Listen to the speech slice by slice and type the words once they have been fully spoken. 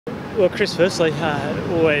Well, Chris, firstly,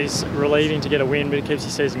 always relieving to get a win, but it keeps your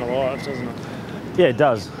season alive, doesn't it? Yeah, it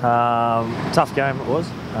does. Tough game it was.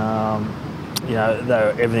 You know, they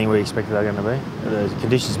were everything we expected they were going to be. The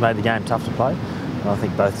conditions made the game tough to play. And I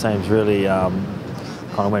think both teams really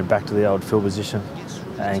kind of went back to the old field position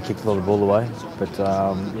and kicked a lot of ball away. But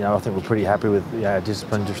you know, I think we're pretty happy with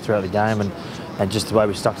discipline just throughout the game and just the way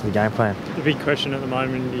we stuck to the game plan. The big question at the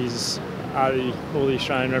moment is, are all the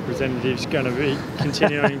Australian representatives going to be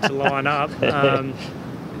continuing to line up?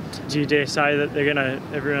 Do you dare say that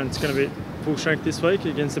everyone's going to be full strength this week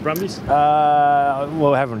against the Brumbies?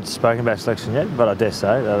 Well, we haven't spoken about selection yet, but I dare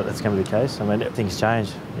say that's going to be the case. I mean, things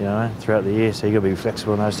change, you know, throughout the year, so you've got to be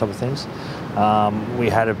flexible in those type of things. We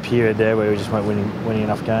had a period there where we just weren't winning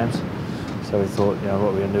enough games, so we thought, you know,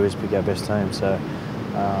 what we're going to do is pick our best team. So,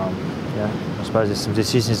 yeah, I suppose there's some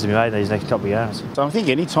decisions to be made in these next couple of games. So I think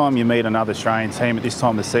any time you meet another Australian team at this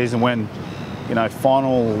time of the season, when you know,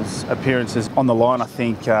 finals appearances on the line, I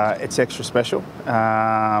think it's extra special.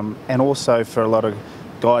 And also for a lot of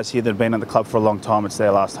guys here that have been at the club for a long time, it's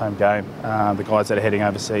their last home game, the guys that are heading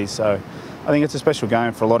overseas. So I think it's a special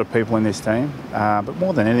game for a lot of people in this team. But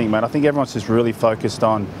more than anything, mate, I think everyone's just really focused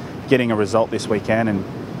on getting a result this weekend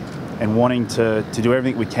and wanting to do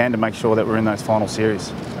everything we can to make sure that we're in those final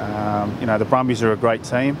series. You know, the Brumbies are a great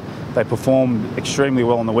team. They performed extremely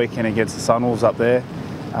well on the weekend against the Sunwolves up there.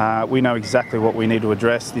 We know exactly what we need to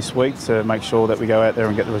address this week to make sure that we go out there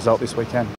and get the result this weekend.